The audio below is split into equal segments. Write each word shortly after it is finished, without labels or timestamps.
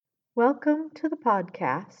Welcome to the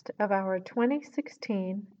podcast of our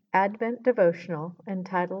 2016 Advent devotional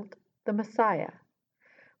entitled The Messiah,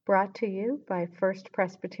 brought to you by First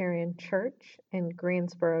Presbyterian Church in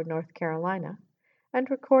Greensboro, North Carolina, and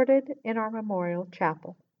recorded in our Memorial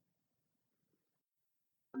Chapel.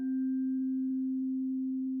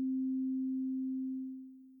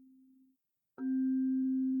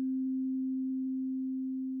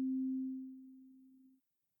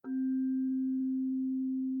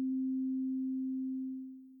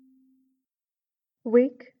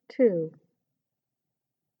 Week 2.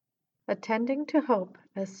 Attending to hope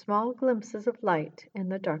as small glimpses of light in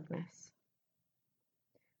the darkness.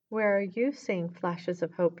 Where are you seeing flashes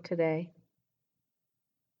of hope today?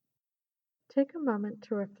 Take a moment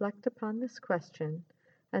to reflect upon this question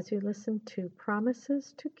as you listen to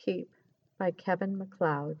Promises to Keep by Kevin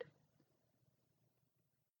MacLeod.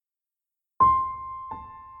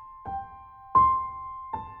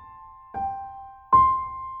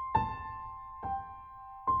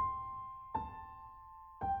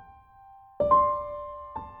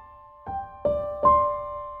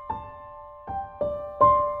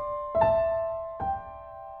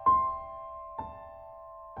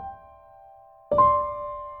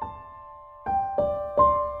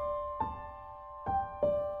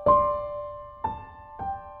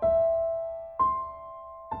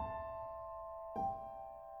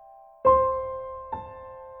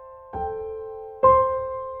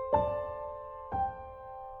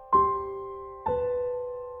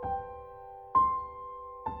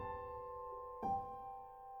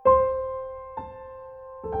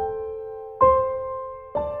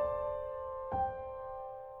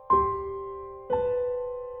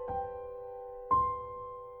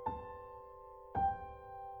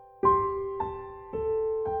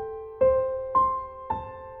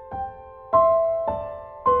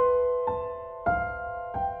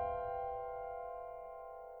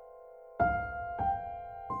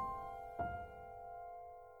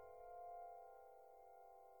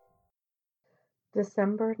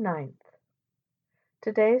 December 9th.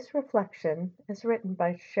 Today's reflection is written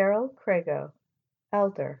by Cheryl Crago,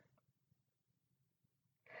 Elder.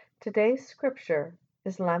 Today's scripture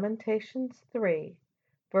is Lamentations 3,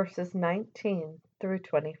 verses 19 through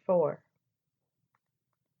 24.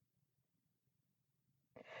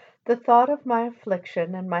 The thought of my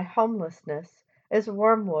affliction and my homelessness is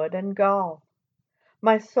wormwood and gall.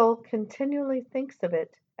 My soul continually thinks of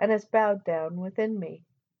it and is bowed down within me.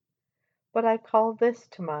 But I call this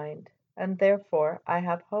to mind, and therefore I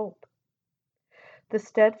have hope. The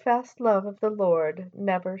steadfast love of the Lord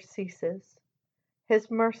never ceases. His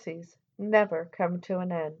mercies never come to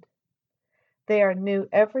an end. They are new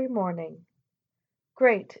every morning.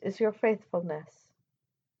 Great is your faithfulness.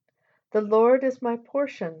 The Lord is my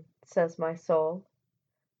portion, says my soul.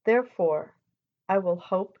 Therefore I will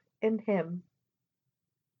hope in him.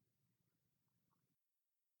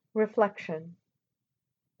 Reflection.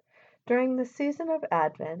 During the season of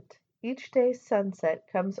Advent, each day's sunset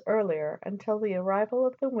comes earlier until the arrival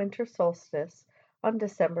of the winter solstice on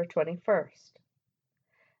December 21st.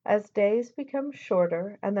 As days become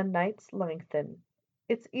shorter and the nights lengthen,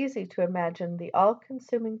 it's easy to imagine the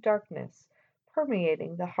all-consuming darkness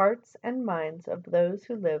permeating the hearts and minds of those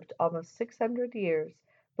who lived almost 600 years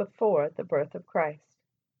before the birth of Christ.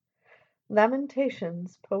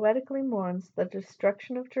 Lamentations poetically mourns the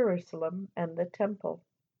destruction of Jerusalem and the temple.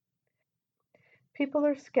 People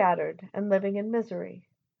are scattered and living in misery,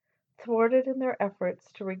 thwarted in their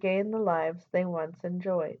efforts to regain the lives they once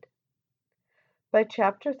enjoyed. By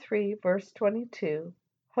chapter 3, verse 22,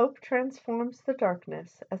 hope transforms the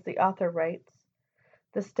darkness as the author writes,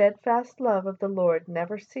 "The steadfast love of the Lord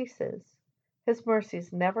never ceases. His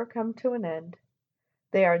mercies never come to an end.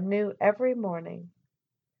 They are new every morning.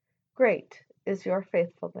 Great is your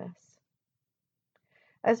faithfulness."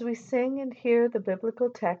 As we sing and hear the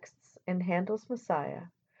biblical texts in Handel's Messiah,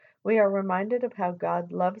 we are reminded of how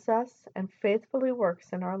God loves us and faithfully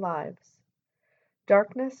works in our lives.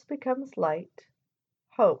 Darkness becomes light.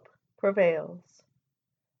 Hope prevails.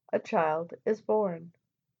 A child is born.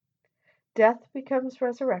 Death becomes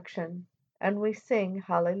resurrection, and we sing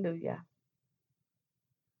Hallelujah.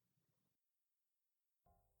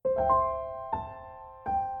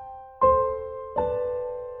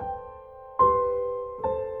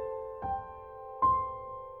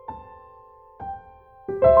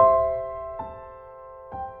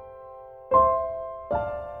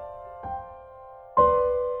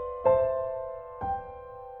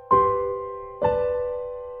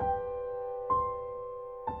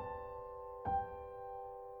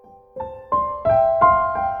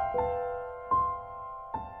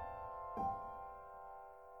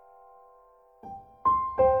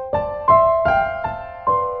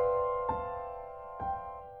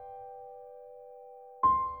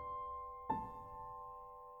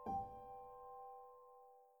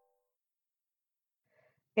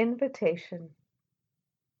 Invitation.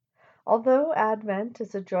 Although Advent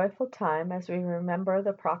is a joyful time as we remember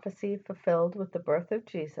the prophecy fulfilled with the birth of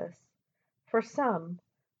Jesus, for some,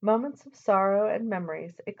 moments of sorrow and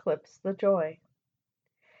memories eclipse the joy.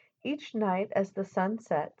 Each night as the sun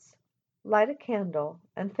sets, light a candle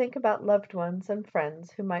and think about loved ones and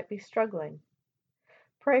friends who might be struggling.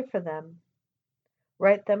 Pray for them.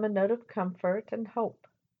 Write them a note of comfort and hope.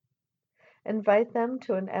 Invite them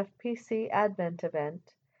to an FPC Advent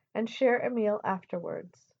event and share a meal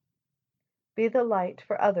afterwards. Be the light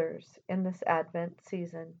for others in this Advent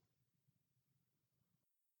season.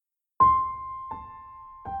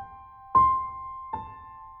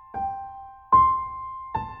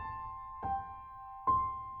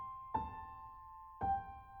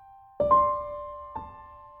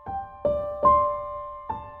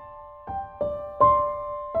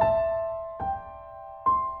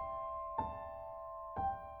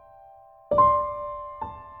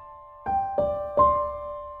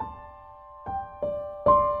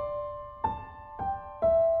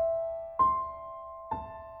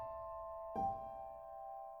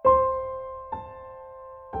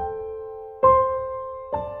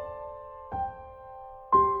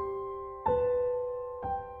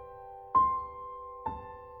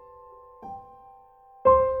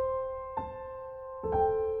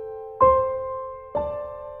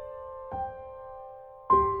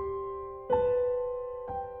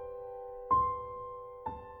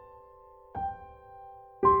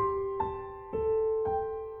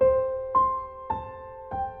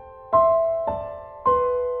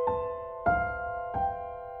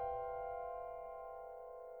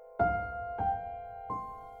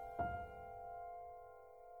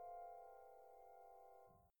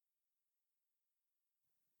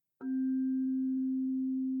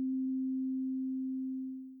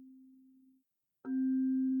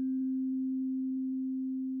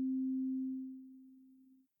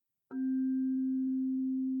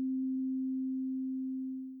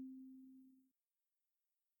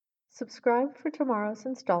 Subscribe for tomorrow's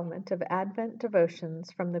installment of Advent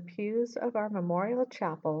devotions from the pews of our Memorial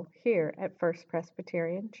Chapel here at First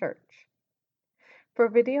Presbyterian Church. For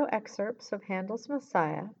video excerpts of Handel's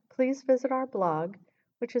Messiah, please visit our blog,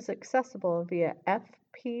 which is accessible via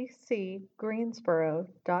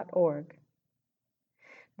fpcgreensboro.org.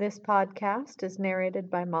 This podcast is narrated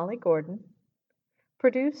by Molly Gordon,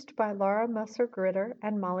 produced by Laura Musser-Gritter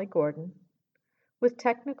and Molly Gordon, with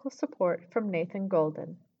technical support from Nathan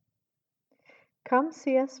Golden. Come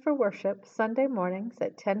see us for worship Sunday mornings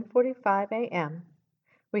at 10:45 a.m.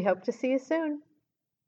 We hope to see you soon.